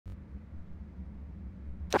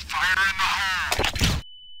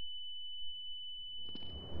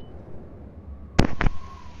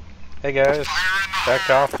Hey guys, back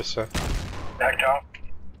to officer. Back off.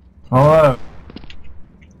 Hello.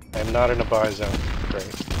 I'm not in a buy zone. Great.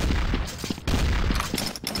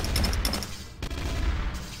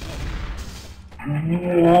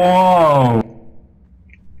 Whoa.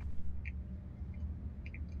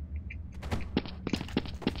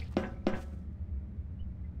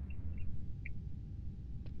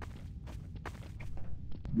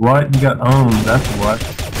 What? You got owned, that's what.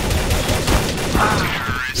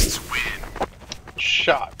 Terrorists win.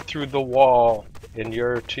 Shot through the wall, and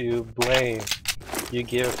you're to blame. You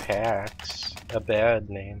give hacks a bad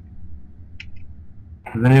name.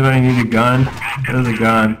 Does anybody need a gun? There's a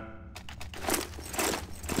gun.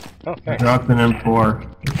 Oh, I thanks. dropped an M4.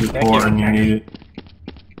 If you're Thank poor you. and you need it.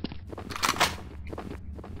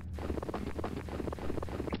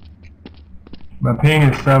 My ping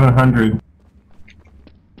is 700.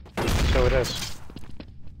 So it is.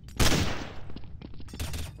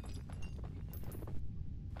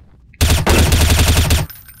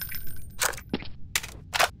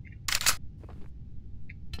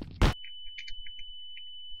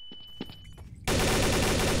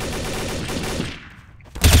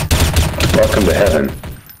 Welcome to heaven.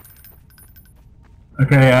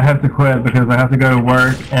 Okay, I have to quit because I have to go to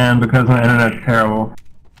work and because my internet's terrible.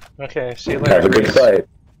 Okay, see you later. Have a good Reese. fight.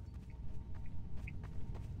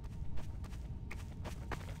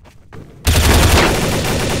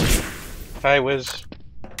 Hi, Wiz.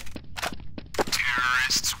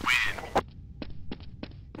 Terrorists win.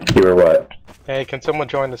 You were what? Hey, can someone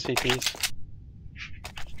join the CPs?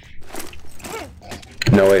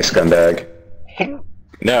 No way, scumbag.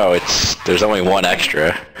 No, there's only one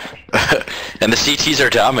extra. And the CTs are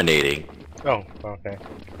dominating. Oh, okay.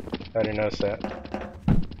 I didn't notice that.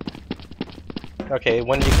 Okay,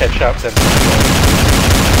 when you catch up, then.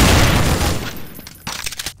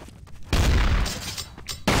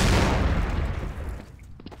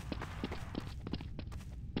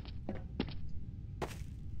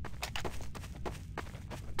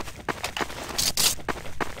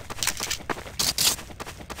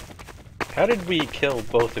 How did we kill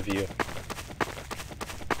both of you?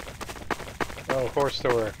 Oh, horse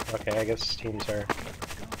store. Okay, I guess teams are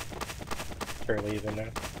fairly even now.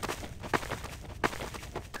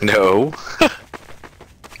 No.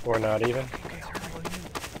 Or not even.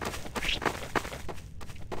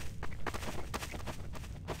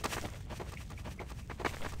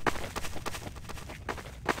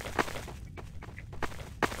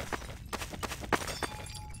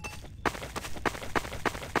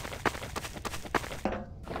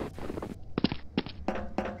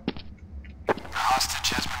 Hostage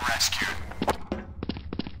has been rescued.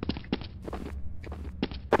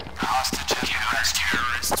 Hostage has been rescued.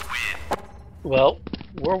 Terrorists win. Well,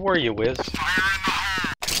 where were you, Wiz?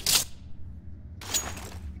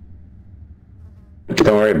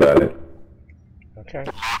 Don't worry about it. Okay.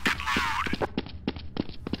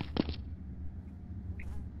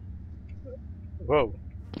 Whoa.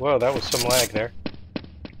 Whoa, that was some lag there.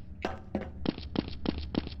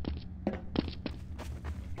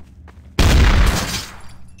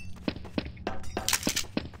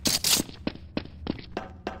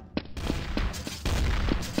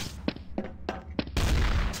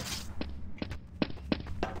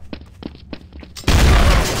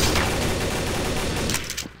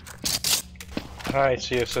 Hi,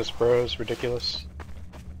 CSS bros, ridiculous.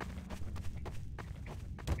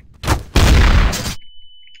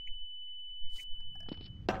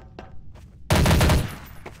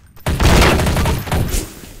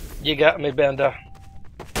 You got me, Benda.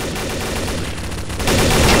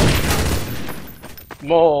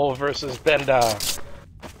 Mole versus Benda.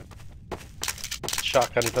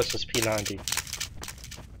 Shotgun versus P90.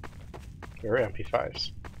 Or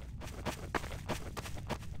MP5s.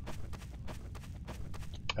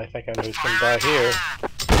 I think I know who's gonna die here.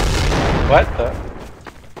 What the?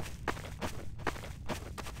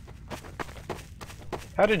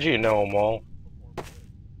 How did you know them all?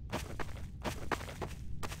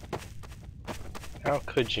 How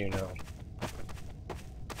could you know?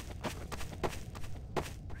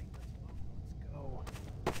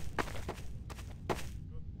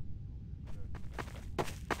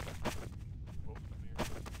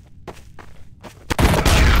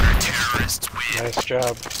 Terrorists win. Nice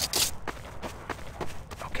job.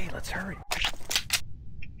 Okay, let's hurry.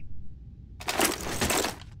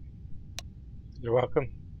 You're welcome.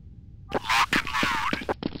 Lock and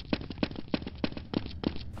load.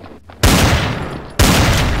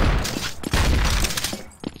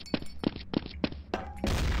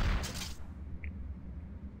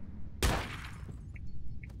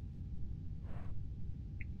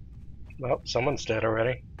 Well, someone's dead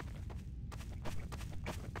already.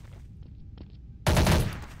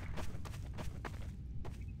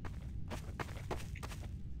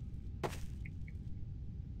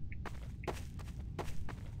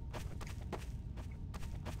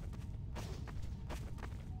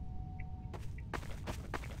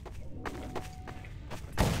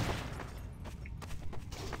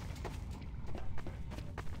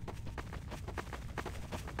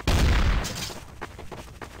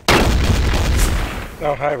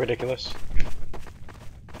 Oh, hi, ridiculous.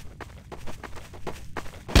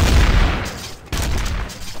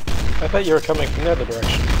 I thought you were coming from the other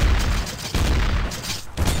direction.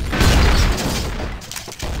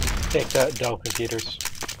 Take that, Dell Computers.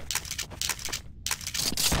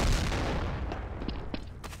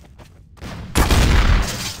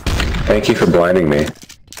 Thank you for blinding me.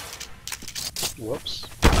 Whoops.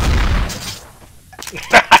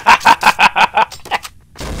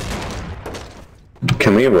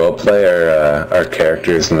 Can we roleplay our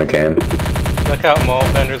characters in the game? Look out, Mall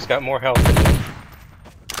Bender's got more health than you.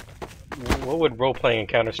 What would role-playing in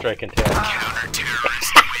CounterStrike entail?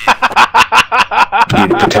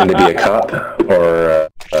 You'd pretend to be a cop or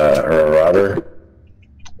a robber.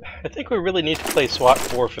 I think we really need to play SWAT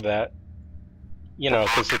 4 for that. You know,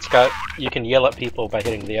 because it's got... you can yell at people by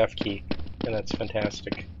hitting the F key, and that's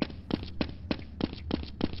fantastic.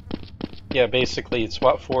 Yeah, basically,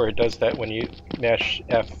 SWAT 4 it does that when you mash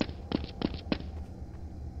F.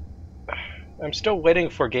 I'm still waiting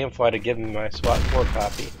for Gamefly to give me my SWAT 4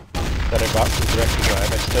 copy that I bought from Direct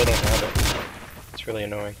Drive. I still don't have it. It's really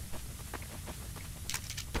annoying.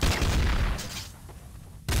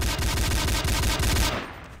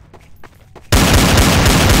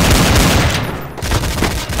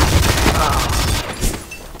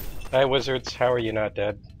 Hi, Wizards. How are you not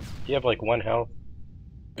dead? You have like 1 health.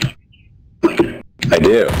 I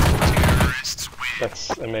do.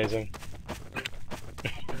 That's amazing.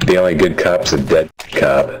 The only good cop's a dead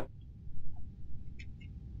cop.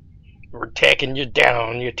 We're taking you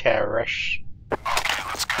down, you terrorist. Okay,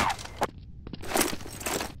 let's go.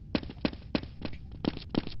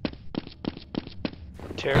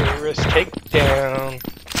 Terrorist takedown.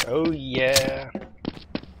 Oh yeah.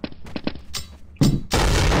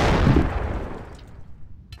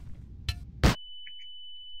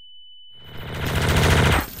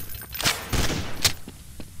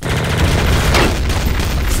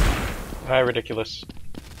 Hi, ridiculous.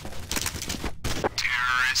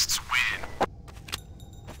 Terrorists win.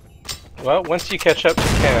 Well, once you catch up to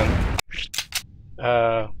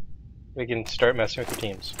 10, we can start messing with the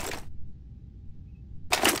teams.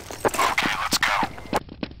 Okay, let's go.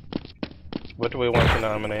 What do we want to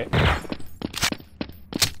nominate?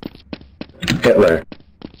 Hitler,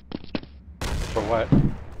 For what?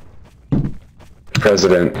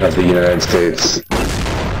 President of the United States.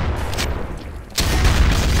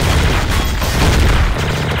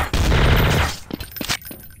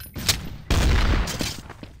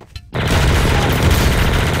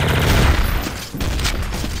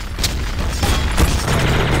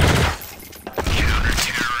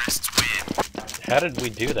 Counter-terrorists win. How did we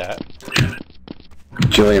do that?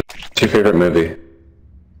 Julian, what's your favorite movie?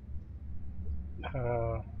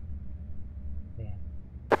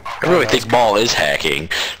 I really think Maul is hacking.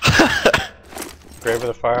 Grave of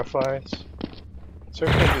the Fireflies? Surf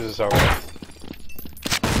Ninjas is alright.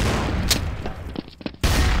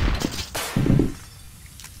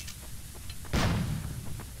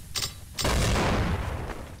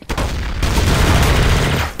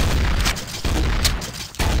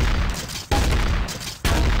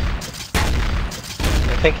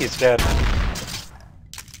 I think he's dead.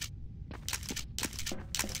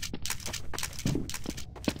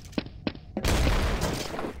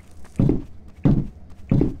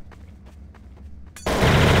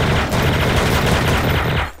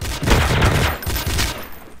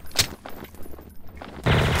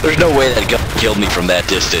 There's no way that gun killed me from that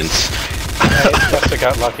distance. I must have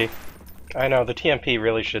got lucky. I know, the TMP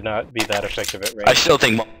really should not be that effective at range. I still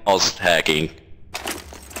think Maul's hacking.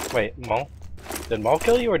 Wait, Maul? Did Maul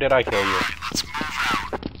kill you or did I kill you? Let's move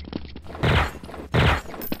out.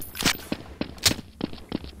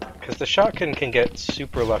 Because the shotgun can get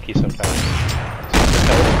super lucky sometimes. The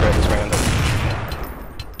pellet spread is random.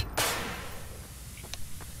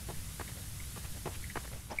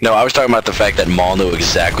 No, I was talking about the fact that Maul knew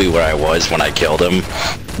exactly where I was when I killed him.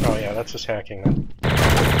 Oh yeah, that's just hacking then.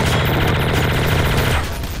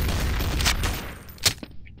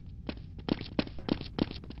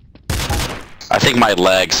 I think my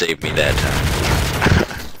lag saved me that time.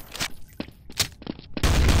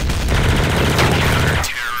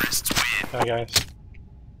 Counter-terrorists win. Hi guys.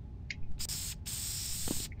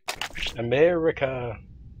 America.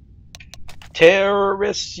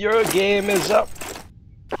 Terrorists, your game is up!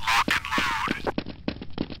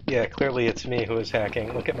 Yeah, clearly it's me who is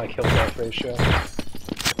hacking. Look at my kill death ratio.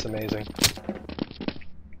 It's amazing.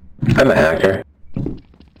 I'm a hacker.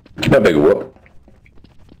 No big whoop.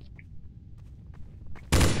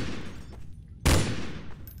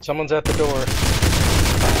 Someone's at the door.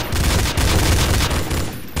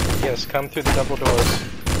 Yes, come through the double doors.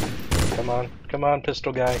 Come on,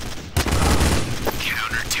 pistol guy.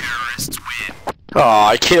 Counter-terrorists win. Oh,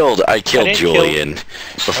 I killed didn't Julian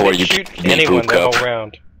before I you didn't shoot me anyone poop that cup. whole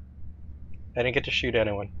round. I didn't get to shoot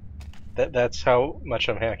anyone. That's how much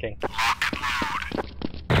I'm hacking.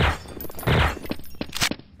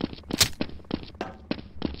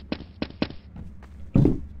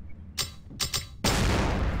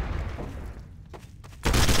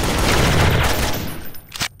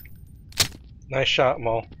 Nice shot,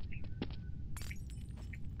 Mole.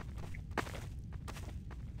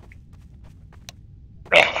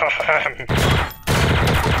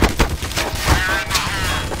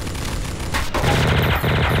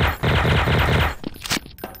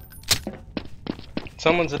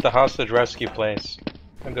 Someone's at the hostage rescue place.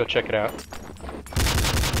 I'll go check it out.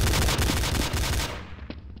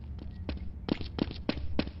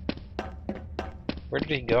 Where did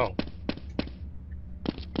he go?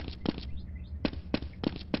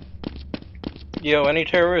 Yo, any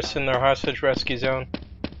terrorists in their hostage rescue zone?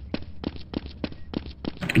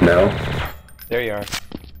 No. There you are.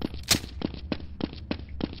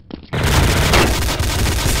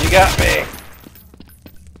 You got me!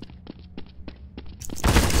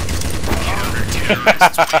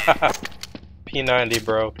 P90,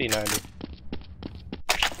 bro. P90.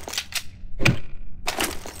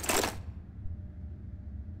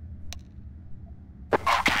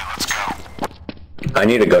 Okay, let's go. I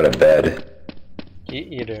need to go to bed.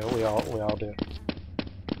 You do. We all do.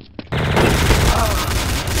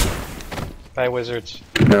 Hi, wizards.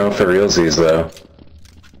 No, for realsies though.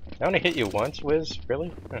 I only hit you once, Wiz?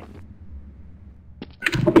 Really? Huh.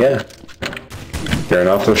 Yeah. You're an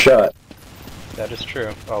awful shot. That is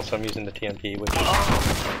true. Also, I'm using the TMP, which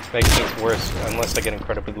makes things worse unless I get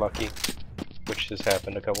incredibly lucky, which has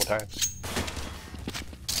happened a couple times.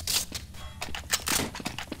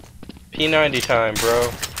 P90 time, bro.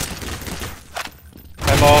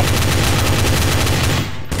 I'm all.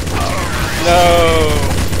 No!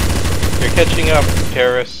 You're catching up,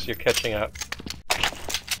 terrorists. You're catching up.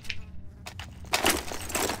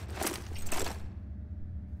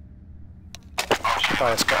 Should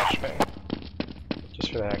buy a flashbang.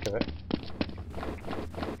 Just for the heck of it.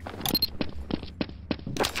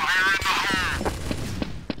 Fire in the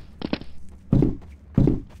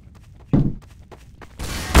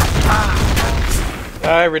hole!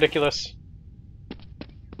 Ah, ridiculous.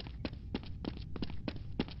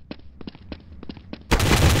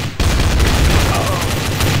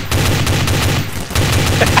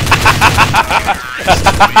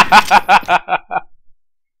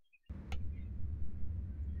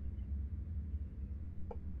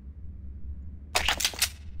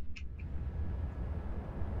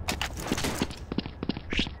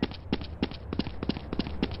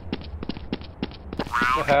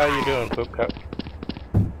 How you doing, Poop Cup?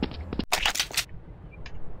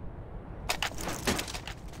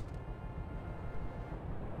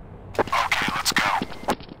 Okay, let's go.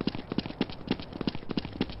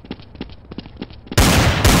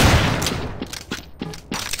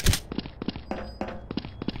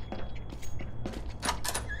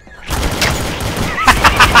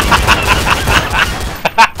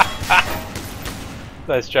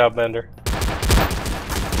 Nice job, Bender.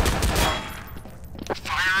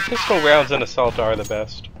 Pistol rounds in Assault are the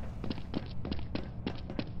best.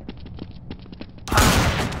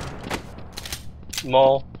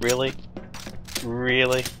 Mole, really?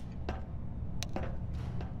 Really?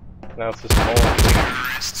 Now it's this mole.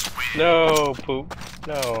 Terrorists win. No, Poop.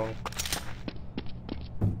 No.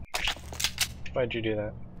 Why'd you do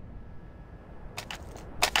that?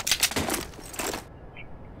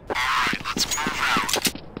 Alright, let's move out.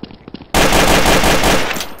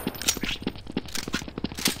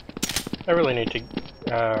 I really need to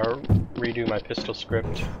redo my pistol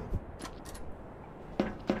script.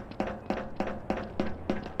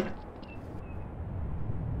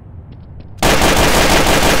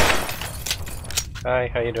 Hi,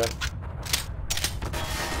 how you doing?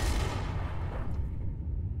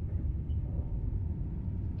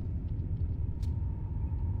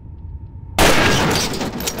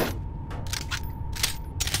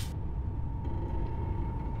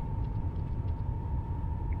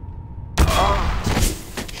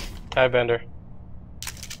 Hi, Bender.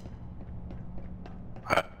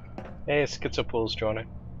 Hey, Schizopool's joining.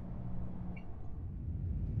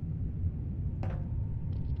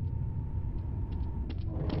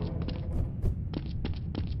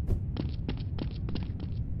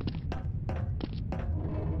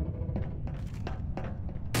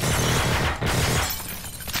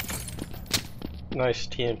 Nice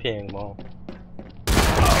TMPing, Maul.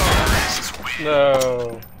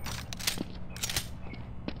 No.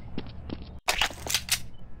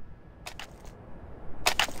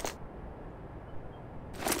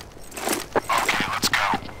 Okay, let's go.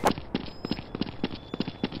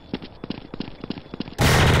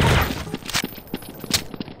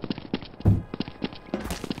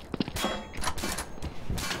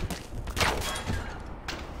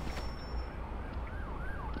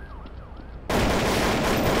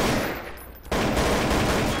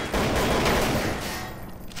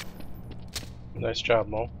 Nice job,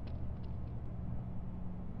 Maul.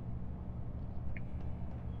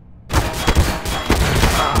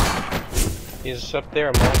 He's up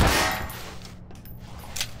there, Maul.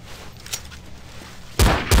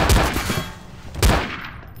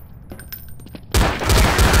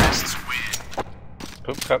 Terrorists win.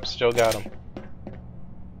 Poop Cup still got him.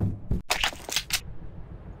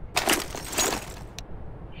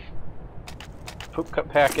 Poop Cup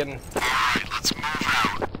packing. Alright, let's move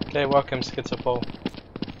out. Okay, welcome, Schizopool.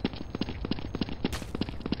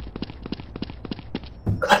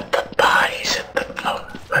 Let the bodies hit the floor.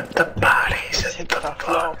 Let the bodies hit the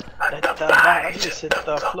floor. Let the bodies hit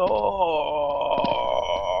the floor.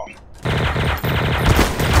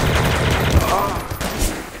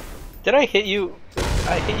 Did I hit you?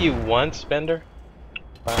 I hit you once, Bender?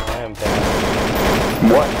 Wow, I am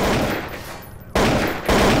bad. What?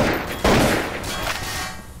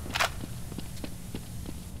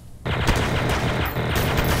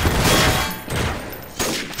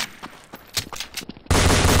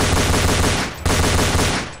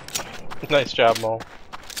 Nice job, Mole.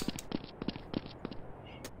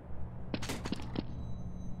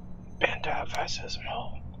 Bender versus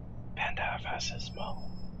Mole. Bender versus Mole.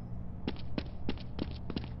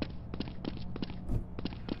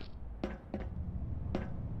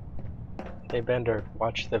 Hey Bender,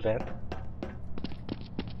 watch the vent.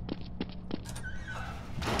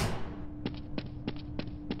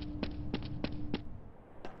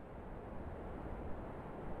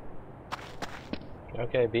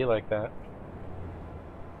 Okay, be like that.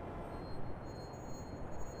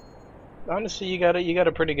 Honestly, you got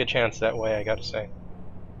a pretty good chance that way, I gotta say.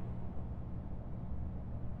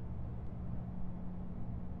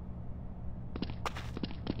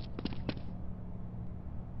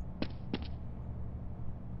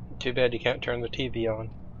 Too bad you can't turn the TV on.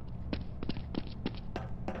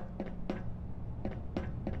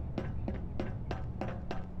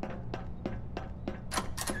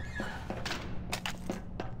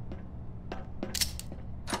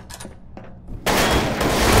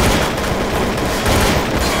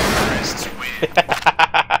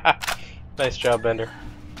 Nice job, Bender.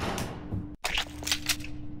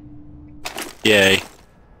 Yay.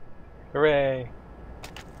 Hooray!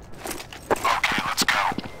 Okay, let's go.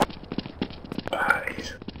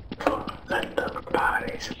 Bodies. Let the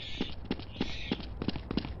bodies.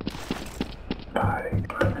 Bodies.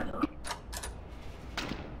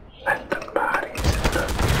 Let the bodies hit the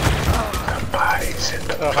bodies hit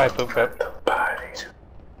the Oh, hi, Poop Cup. the bodies.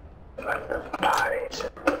 Let the bodies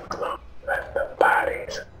hit the floor. Let the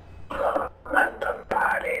bodies. Let the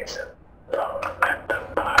bodies. Let the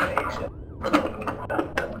bodies.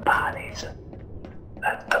 Let the bodies.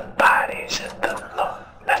 Let the bodies hit the floor.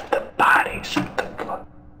 Let the bodies hit the floor.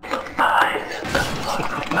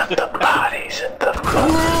 Let the bodies hit the floor.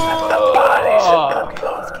 Let the bodies hit the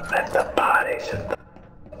floor. Let the bodies hit the floor.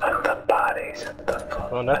 Let the bodies hit the floor.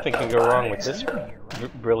 Well, nothing can go wrong with this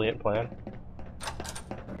brilliant plan.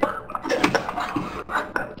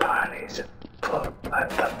 Let the bodies hit the floor. Let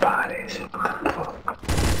the bodies hit the floor.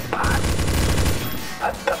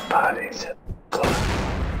 Let the bodies hit the floor.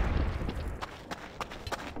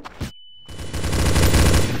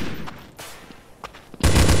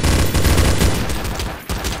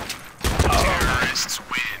 Terrorists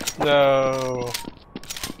win. No.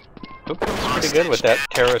 Poop Cup's pretty good with that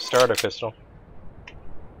terrorist starter pistol.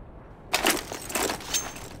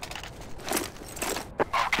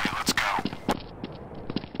 Okay, let's go.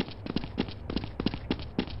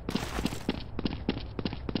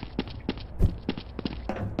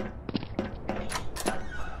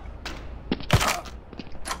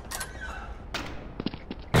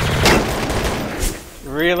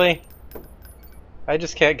 Really? I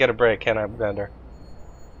just can't get a break, can I, Bender?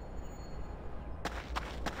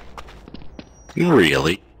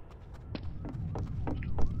 Really?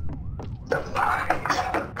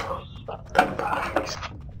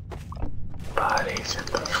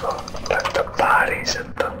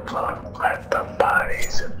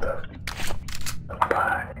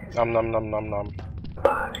 Nom nom nom nom nom.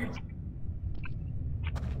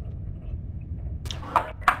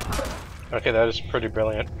 Okay, that is pretty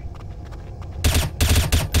brilliant.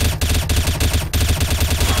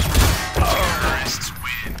 Terrorists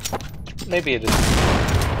win. Maybe it is.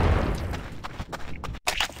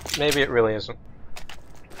 Maybe it really isn't.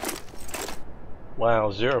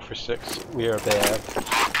 Wow, 0 for 6. We are bad.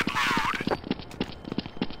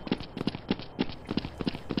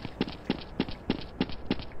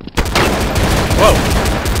 Whoa!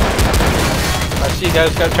 I see you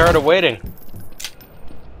guys got tired of waiting.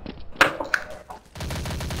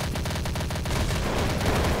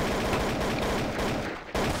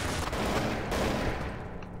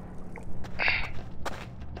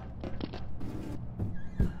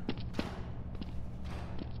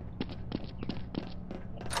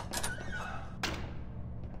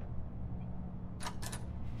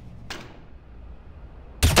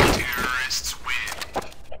 Terrorists win.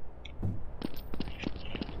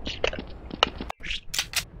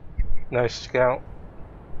 Nice scout.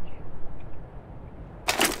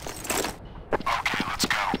 Okay, let's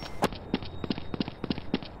go.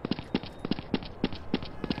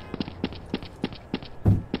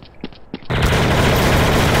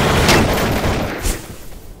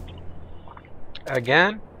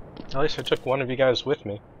 Again? At least I took one of you guys with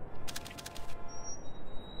me.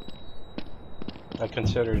 I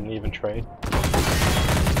consider it an even trade.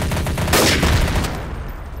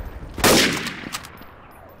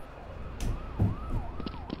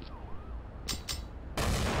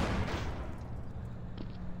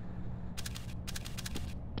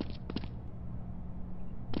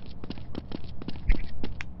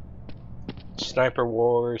 Sniper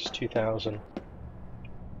Wars 2000.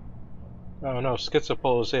 Oh no,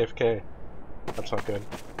 Schizopole is AFK. That's not good.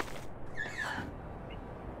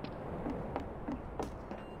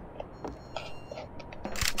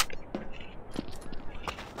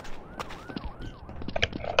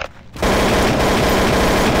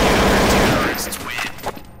 Terrorists win.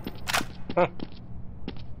 Huh.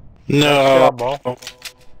 No. Good job, Ball.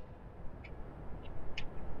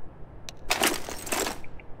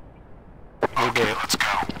 We did it. Let's go.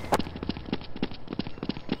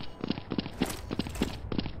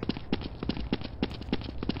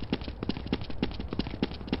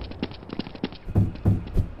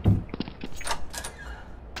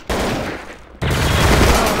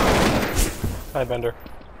 Hi, Bender.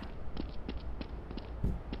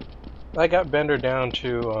 I got Bender down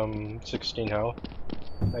to 16 health.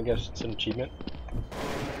 I guess it's an achievement.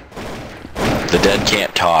 The dead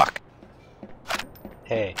can't talk.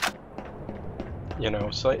 Hey. You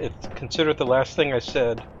know, so it's considered the last thing I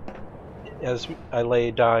said as I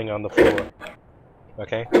lay dying on the floor.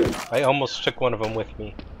 Okay? I almost took one of them with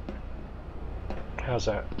me. How's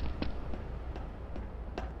that?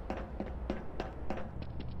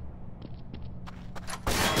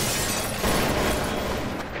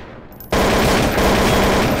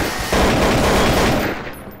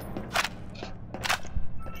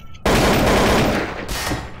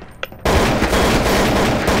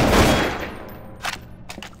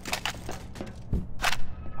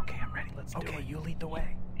 Okay, I'm ready. Let's do it. You lead the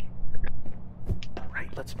way. Right,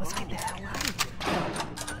 let's get the hell out of here.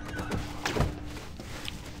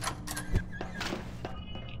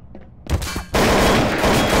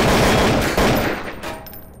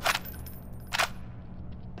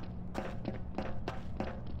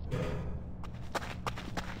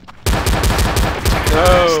 No!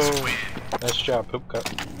 Nice job, Poop Cup.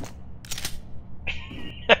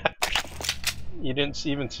 You didn't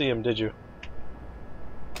even see him, did you?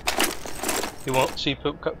 You won't see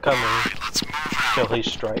Poop Cup coming Let's move out. till he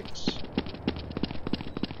strikes.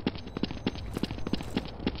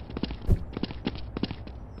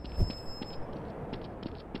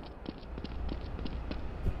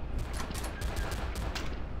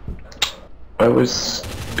 I was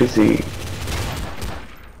busy.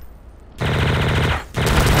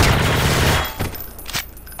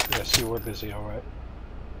 Yes, you were busy, alright.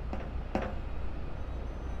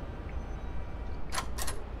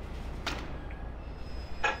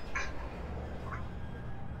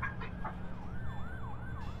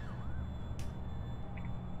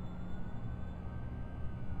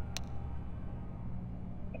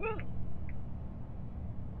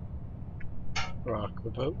 Rock the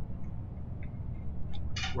vote.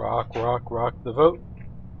 Rock, rock, rock the vote.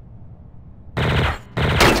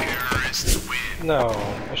 Terrorists win. No,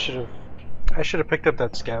 I should have picked up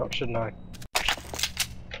that scout, shouldn't I?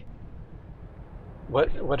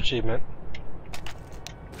 What achievement?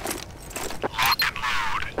 Lock and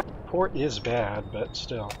load. Port is bad, but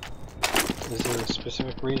still. Is there a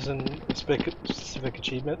specific reason, a specific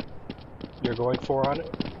achievement you're going for on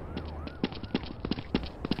it?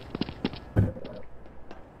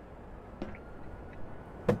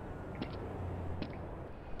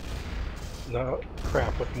 No,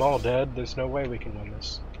 crap, with them all dead, there's no way we can win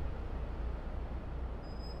this.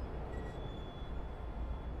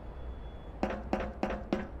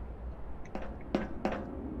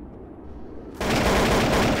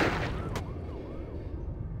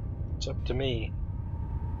 It's up to me.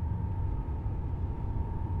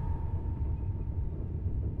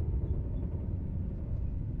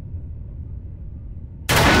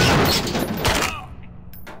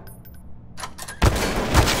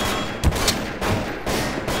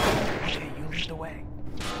 Okay, you lead the way.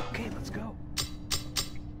 Okay, let's go.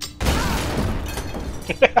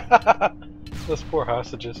 Those poor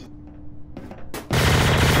hostages.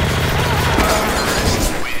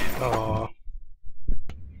 Aww.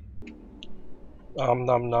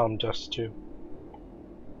 Nom nom, just two.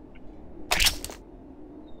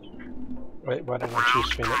 Wait, why don't I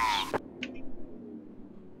choose Phoenix?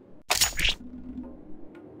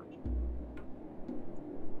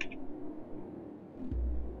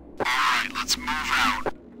 Alright, let's move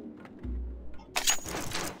out.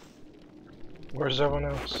 Where's everyone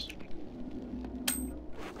else?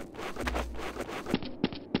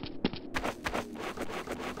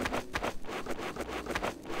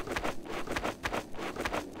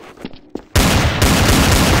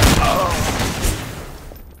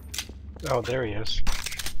 Oh, there he is.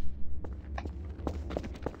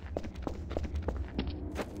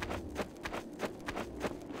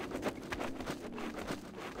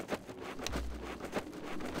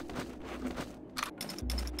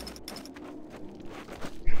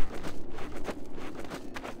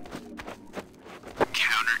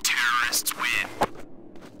 Counter-terrorists win.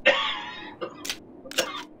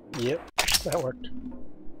 Yep, that worked.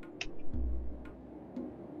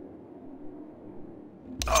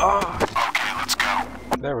 Okay, let's go.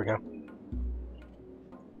 There we go.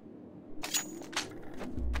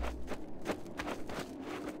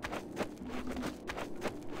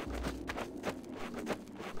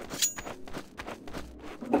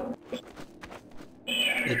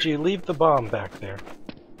 Did you leave the bomb back there?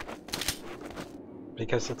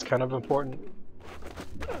 Because it's kind of important.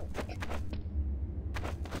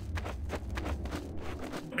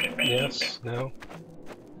 Yes, no.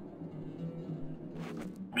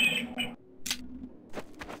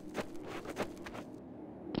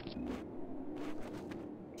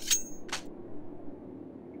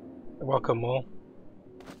 Welcome, Mole.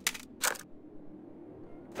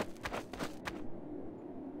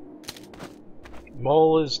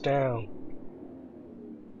 Mole is down.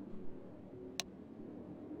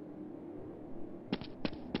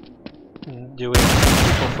 Do we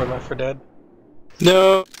have people for Left 4 Dead?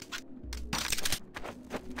 No.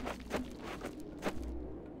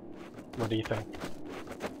 What do you think?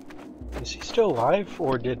 Is he still alive,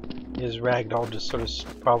 or did his ragdoll just sort of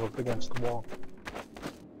prop up against the wall?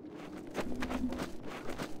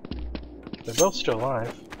 They're both still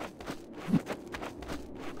alive.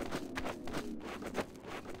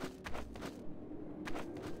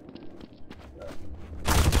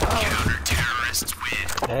 Counter-terrorists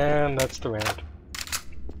win. And that's the round.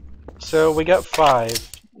 So we got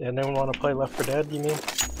 5. Anyone want to play Left 4 Dead, you mean?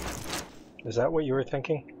 Is that what you were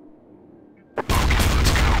thinking?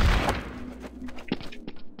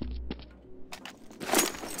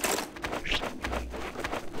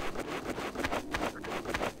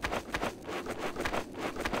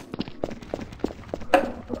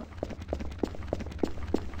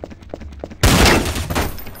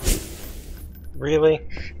 Really?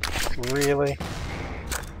 Really?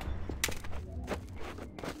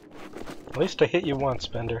 At least I hit you once,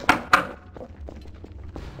 Bender.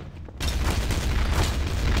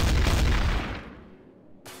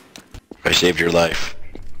 I saved your life.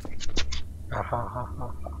 Ha ha ha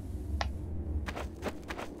ha.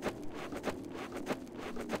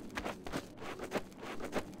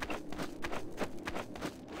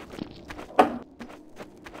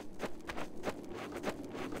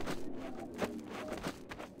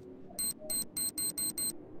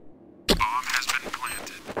 Bomb has been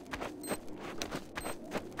planted.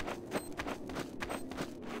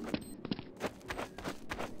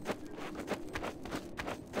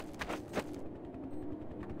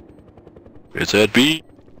 It's at B.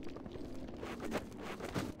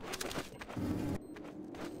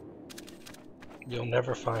 You'll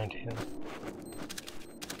never find him.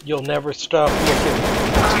 You'll never stop looking.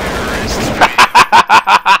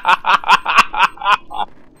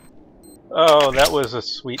 Oh, that was a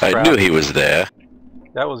sweet I trap. knew he was there.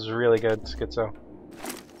 That was really good, Schizo.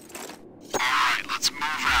 Alright, let's move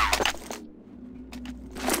out.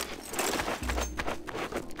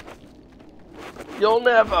 You'll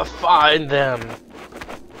never find them.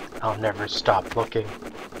 I'll never stop looking.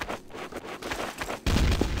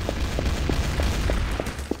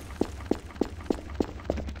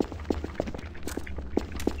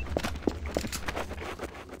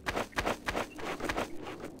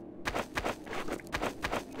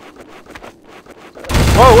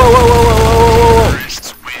 Whoa, whoa, whoa, whoa, whoa, whoa, whoa, whoa, whoa!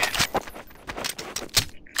 Terrorists win.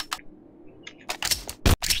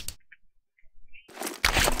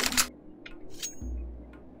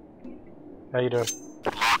 How you doing?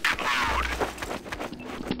 Lock and load.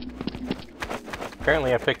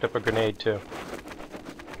 Apparently I picked up a grenade too.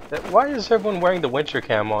 Why is everyone wearing the winter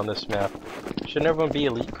camo on this map? Shouldn't everyone be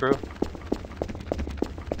elite crew? Fire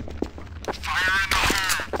in the hole.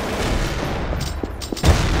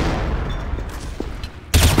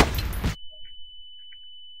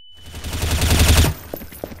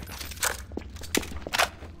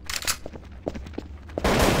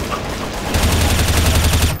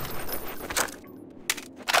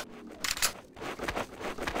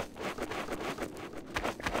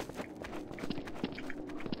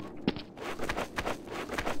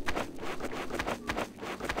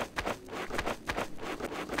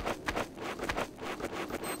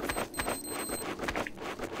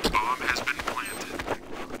 Bomb has been planted.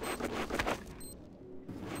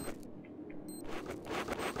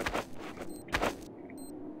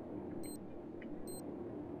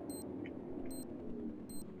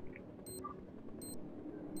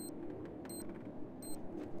 Terrorists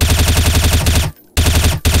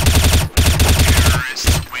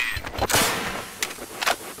win.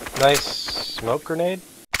 Nice smoke grenade?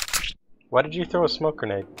 Why did you throw a smoke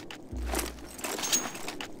grenade?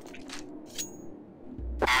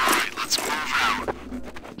 Alright, let's move out.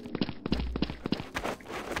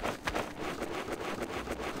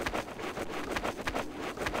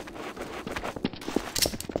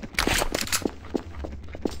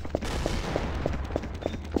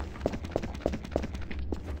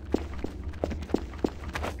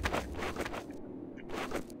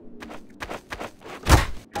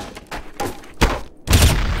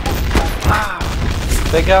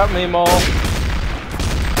 They got me, Mole.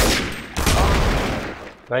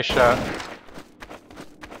 Nice shot.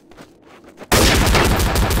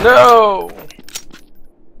 No!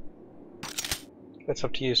 It's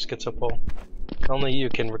up to you, Schizopole. Only you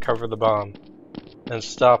can recover the bomb and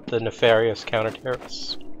stop the nefarious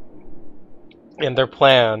counter-terrorists in their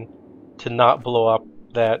plan to not blow up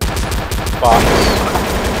that box.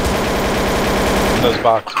 Those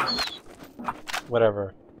boxes.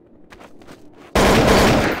 Whatever.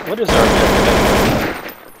 What is our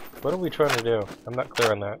objective? What are we trying to do? I'm not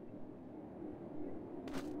clear on that.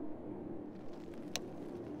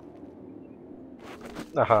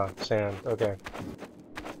 Aha, sand, okay.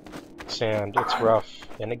 Sand, it's rough,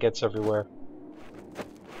 and it gets everywhere.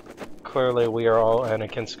 Clearly we are all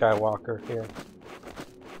Anakin Skywalker here.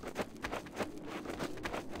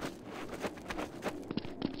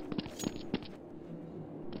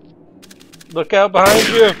 Look out behind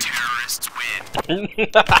you! Terrorists win.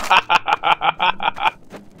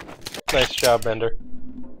 Nice job, Bender.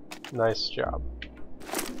 Nice job.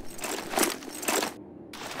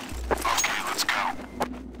 Okay, let's go.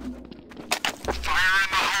 Fire in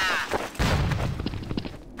the hole.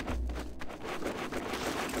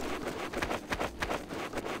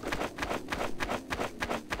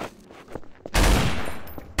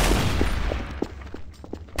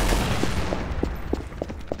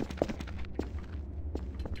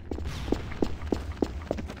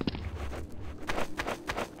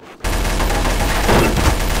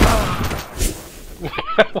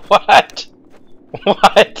 What?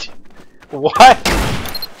 What? What?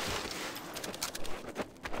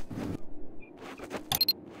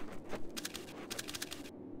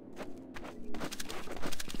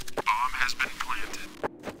 Bomb has been planted.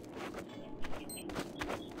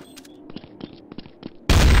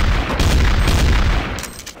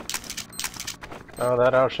 Oh,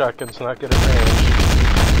 that out shotgun's not good at range.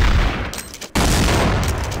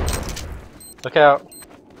 Look out.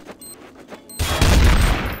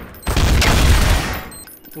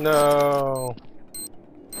 No.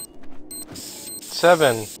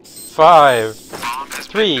 7, 5,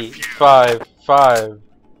 3, 5, 5,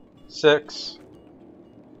 6.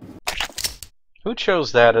 Who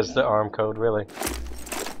chose that as the ARM code, really? Okay,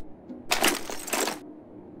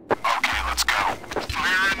 let's go.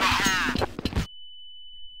 Fire in the hole.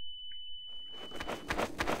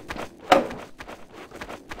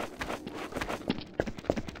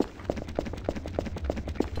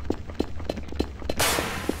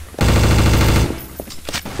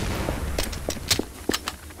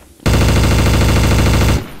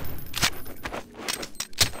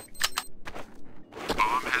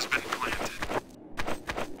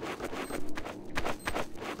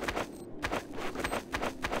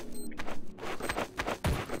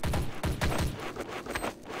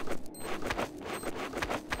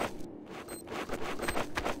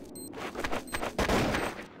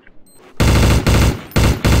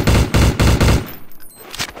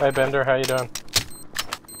 Hi Bender, how you doing?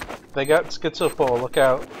 They got Schizopole, look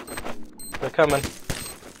out. They're coming.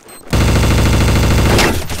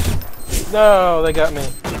 No, they got me.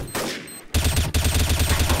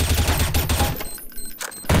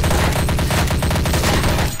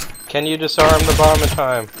 Can you disarm the bomb in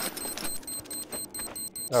time?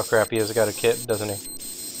 Oh crap, he has got a kit, doesn't he?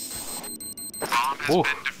 Ooh,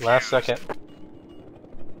 last second.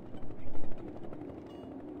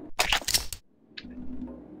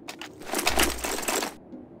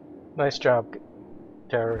 Nice job,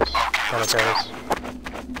 terrorists. Counter-terrorists.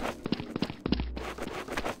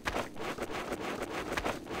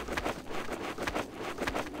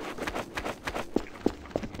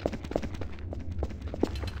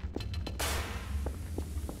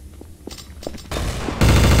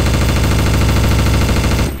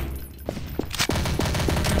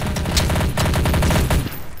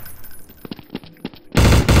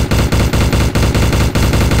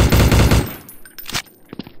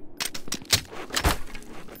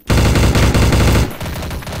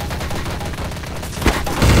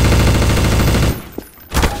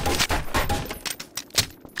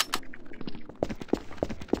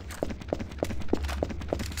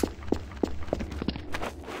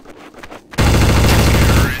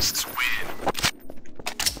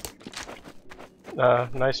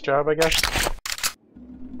 Nice job, I guess.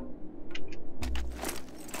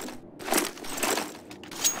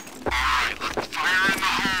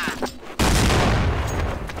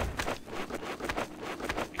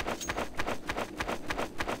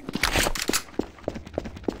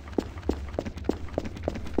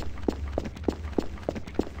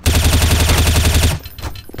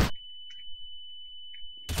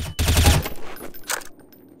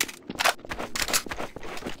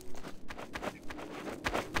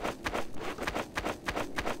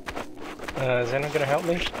 Is anyone gonna help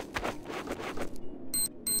me?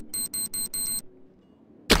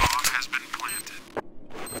 Bomb has been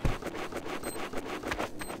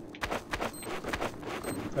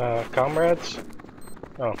planted. Comrades?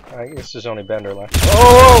 Oh, I guess there's only Bender left.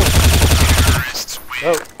 Oh!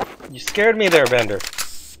 Oh, you scared me there, Bender.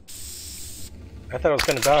 I thought I was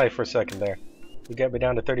gonna die for a second there. You got me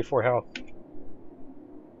down to 34 health. Okay,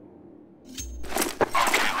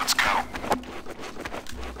 let's go.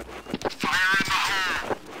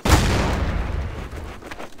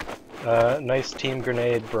 Nice team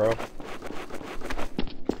grenade, bro.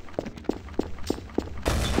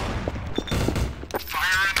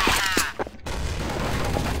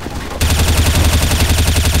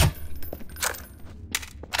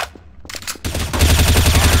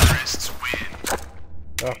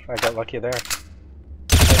 Oh, I got lucky there.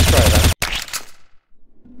 Let's try that.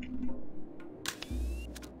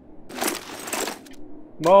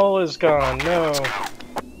 Mole is gone, no.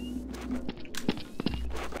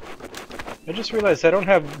 I just realized I don't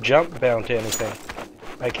have jump bound to anything.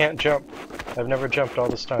 I can't jump. I've never jumped all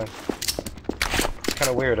this time. It's kind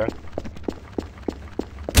of weird, huh?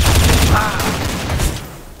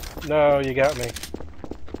 No, you got me.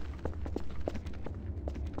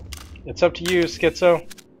 It's up to you, Schizo.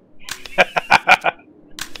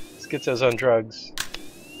 Schizo's on drugs.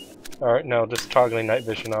 Alright, no, just toggling night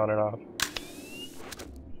vision on and off.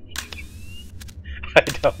 I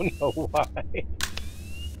don't know why.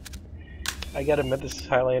 I gotta admit, this is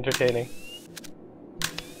highly entertaining.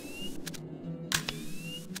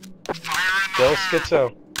 Go,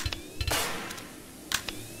 Schizo.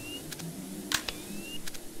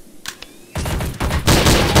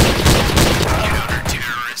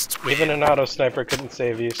 Even an auto sniper couldn't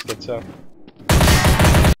save you, Schizo.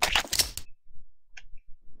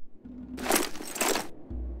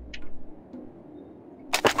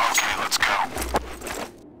 Okay, let's go.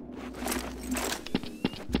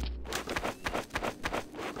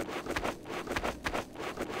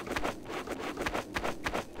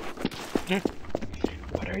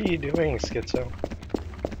 What are you doing, Schizo?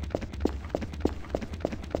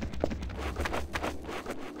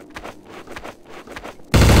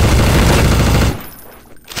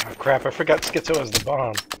 Oh crap, I forgot Schizo was the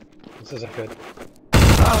bomb. This isn't good.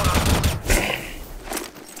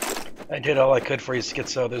 I did all I could for you,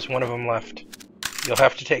 Schizo. There's one of them left. You'll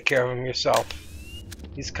have to take care of him yourself.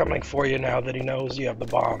 He's coming for you now that he knows you have the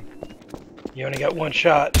bomb. You only got one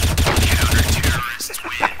shot. Counter-terrorists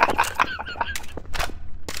win.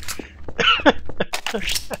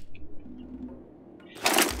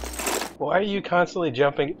 Why are you constantly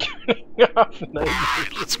jumping off night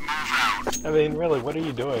vision? Let's move out. I mean, really, what are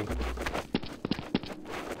you doing?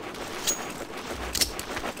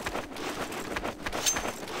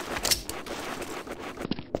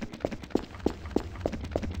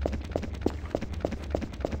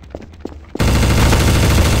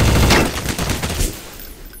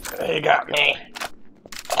 got me.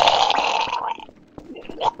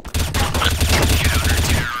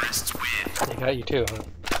 Counter-terrorists win. They got you too, huh?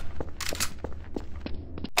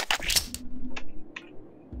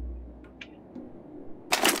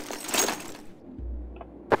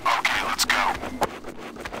 Okay, let's go.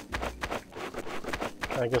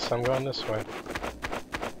 I guess I'm going this way.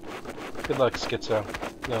 Good luck, Schizo.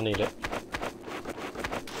 You'll need it.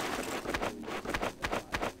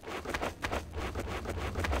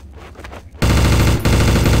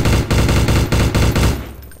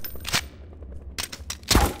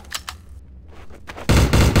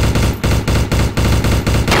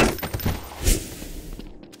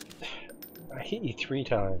 I hit you 3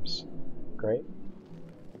 times. Great.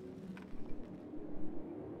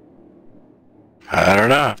 I don't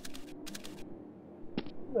know.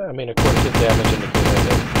 I mean, according to the damage indicator, I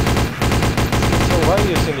did. So why are you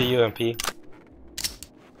using the UMP?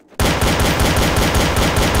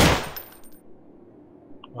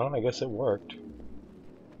 Well, I guess it worked.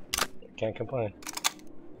 Can't complain.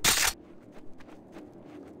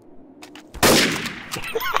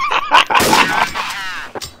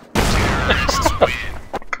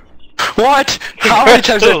 What? How many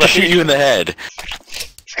times did I have to shoot you in the head?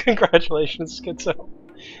 Congratulations, Schizo.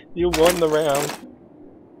 You won the round.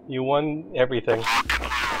 You won everything.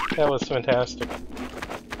 That was fantastic.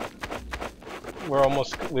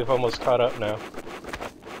 We've almost caught up now.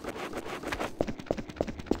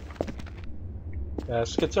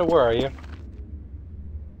 Schizo, where are you?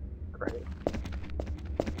 Great.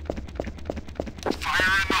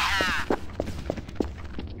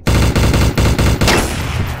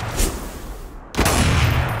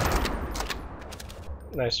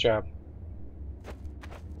 Nice job.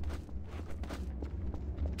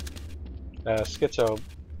 Schizo,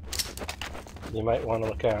 you might want to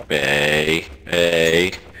look out. Hey,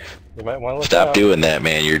 hey. You might want to look Stop out. doing that,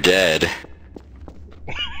 man. You're dead.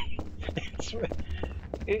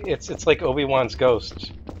 It's like Obi-Wan's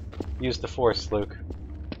ghost. Use the Force, Luke.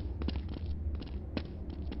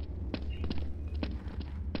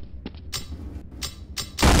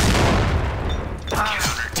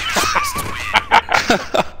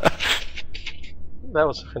 That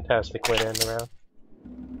was a fantastic way to end the round.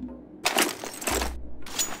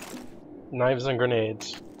 Knives and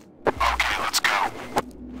grenades. Okay, let's go.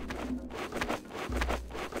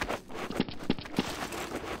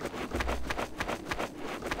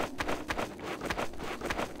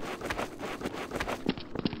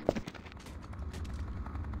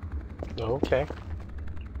 Okay.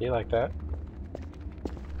 You like that?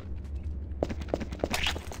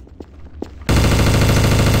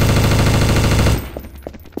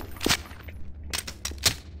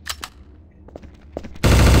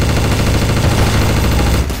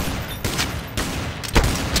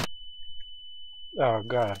 Oh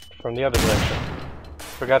god, from the other direction.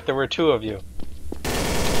 Forgot there were 2 of you.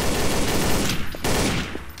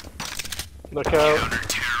 Look out.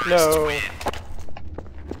 Counter-terrorists No. win.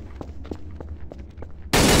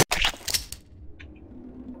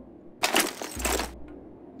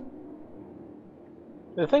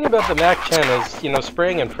 The thing about the MAC-10 is, you know,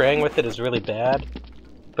 spraying and praying with it is really bad,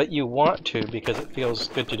 but you want to because it feels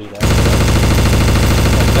good to do that.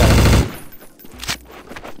 Like that.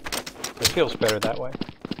 It feels better that way.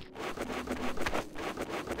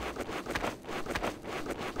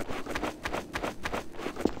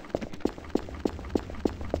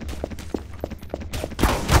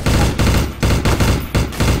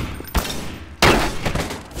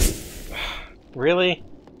 Really?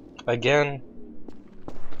 Again?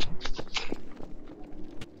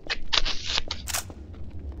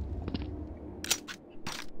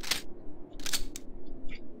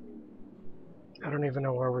 I don't even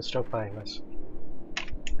know why we're still playing this.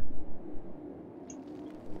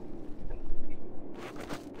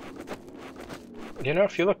 You know,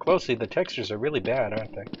 if you look closely, the textures are really bad,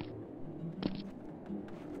 aren't they?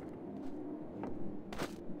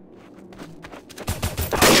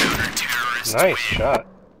 Counter-terrorists Nice win. shot.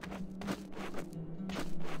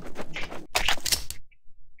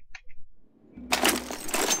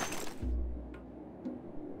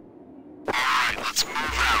 Alright, let's move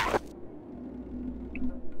out.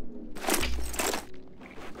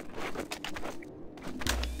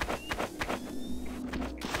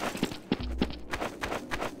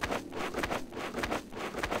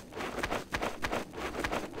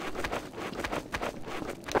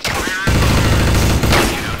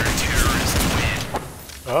 Counter-terrorists win.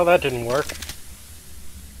 Oh, that didn't work.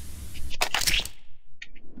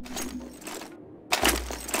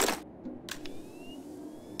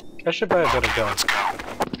 I should buy a better gun. Let's go.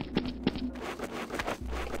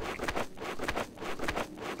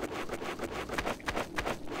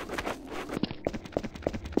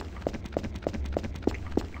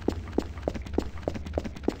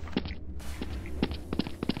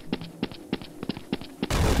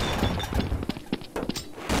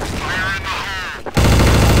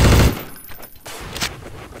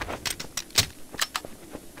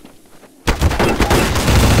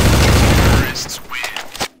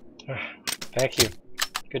 Thank you.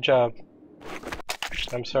 Good job.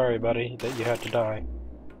 I'm sorry, buddy, that you had to die.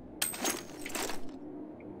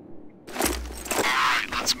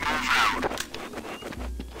 Alright, let's move out.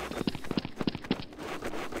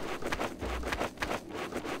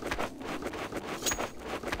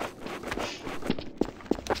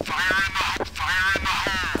 Fire in the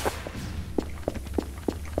hole!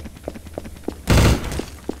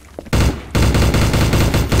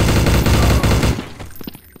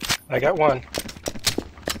 I got one.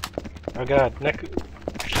 Oh god, Nick,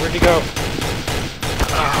 where'd he go?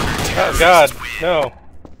 Oh god, no.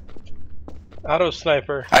 Auto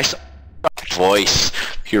sniper. I saw voice.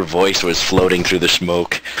 Your voice was floating through the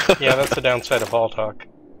smoke. Yeah, that's the downside of Hall Talk.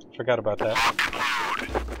 Forgot about that.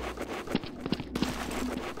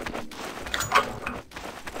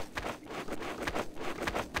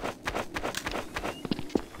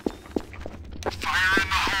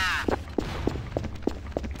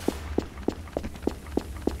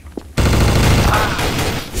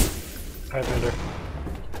 Hi, Bender.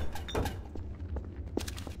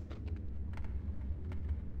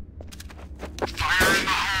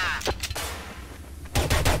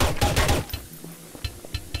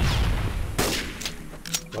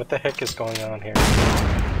 What the heck is going on here?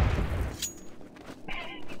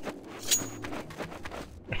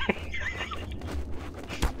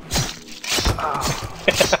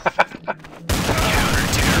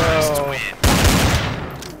 No.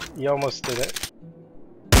 You almost did it.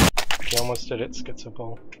 You almost did it,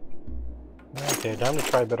 Schizopole. Okay, time to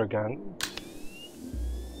try better gun.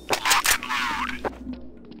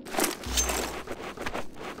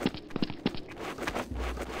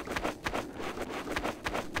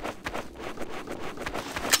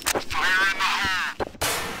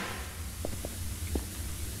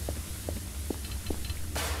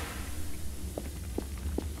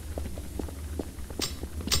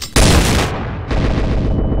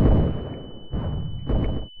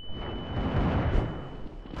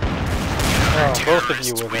 Oh, both of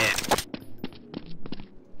you were there.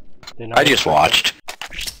 Didn't I just watched.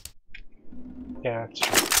 Yeah, it's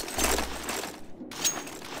true.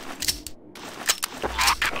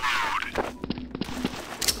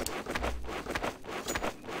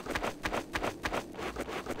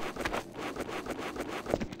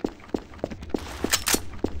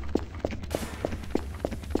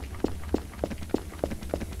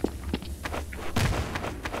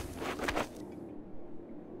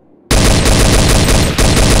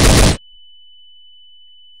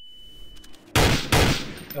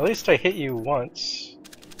 At least I hit you once.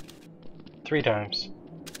 3 times.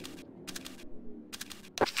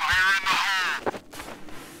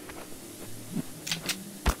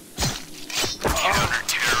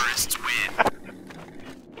 Counter-terrorists win.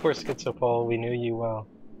 Poor Schizopole, we knew you well.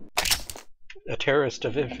 A terrorist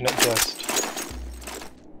of infinite jest.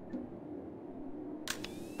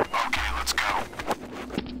 Okay, let's go.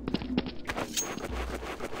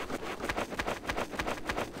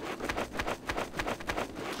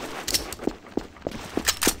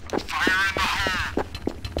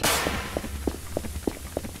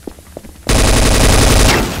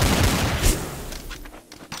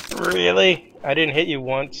 Really? I didn't hit you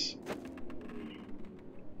once.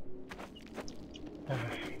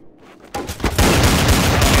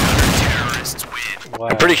 Counter-terrorists win. Wow.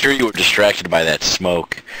 I'm pretty sure you were distracted by that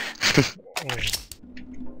smoke. Okay,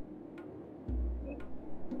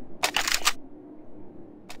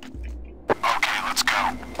 let's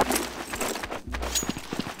go.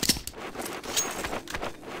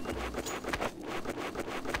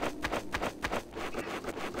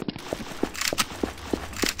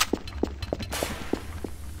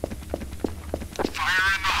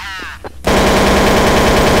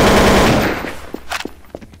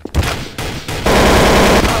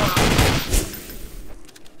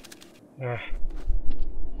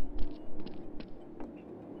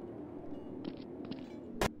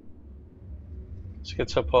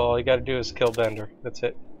 Schizopole, all you gotta do is kill Bender. That's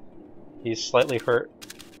it. He's slightly hurt.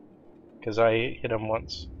 Because I hit him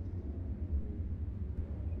once.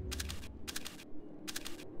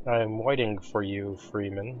 I'm waiting for you,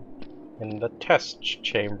 Freeman. In the test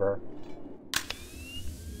chamber.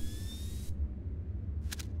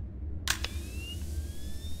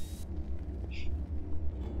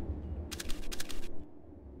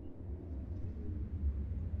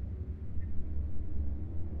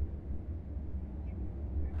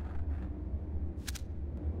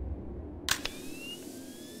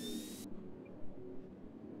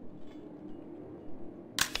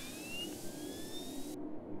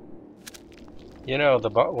 You know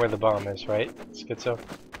where the bomb is, right, Schizo?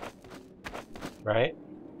 Right?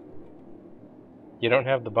 You don't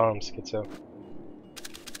have the bomb, Schizo.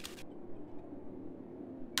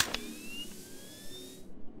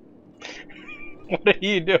 What are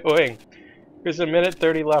you doing? There's a minute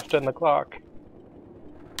 30 left on the clock.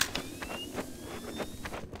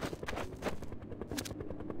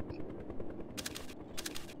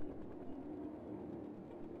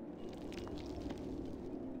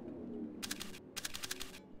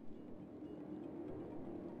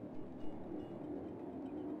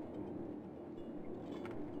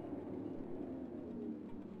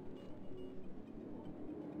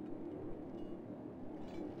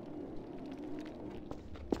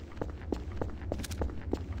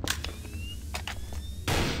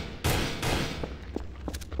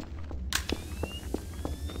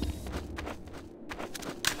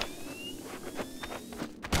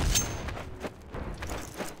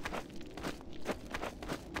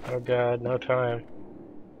 Oh god, no time.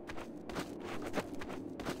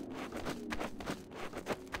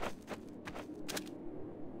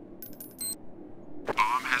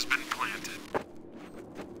 Bomb has been planted.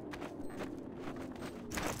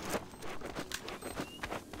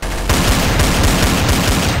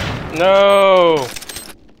 No!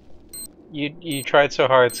 You tried so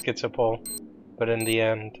hard, Schizopole, but in the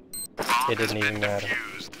end, it didn't even matter.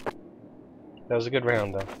 That was a good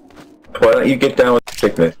round, though. Why don't you get down with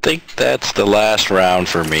sickness? I think that's the last round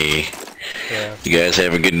for me. Yeah. You guys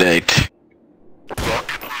have a good night.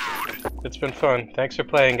 It's been fun. Thanks for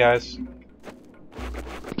playing, guys.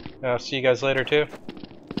 I'll see you guys later, too.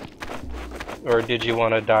 Or did you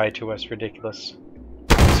want to die to us ridiculous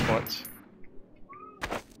this once?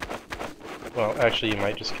 Well, actually, you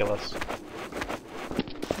might just kill us.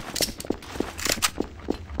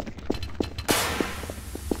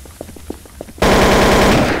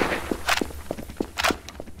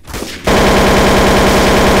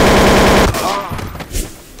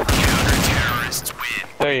 Counter-terrorists win.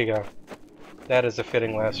 There you go. That is a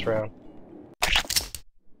fitting last round.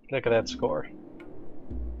 Look at that score.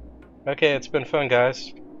 Okay, it's been fun,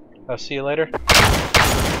 guys. I'll see you later.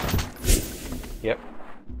 Yep.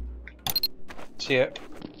 See ya.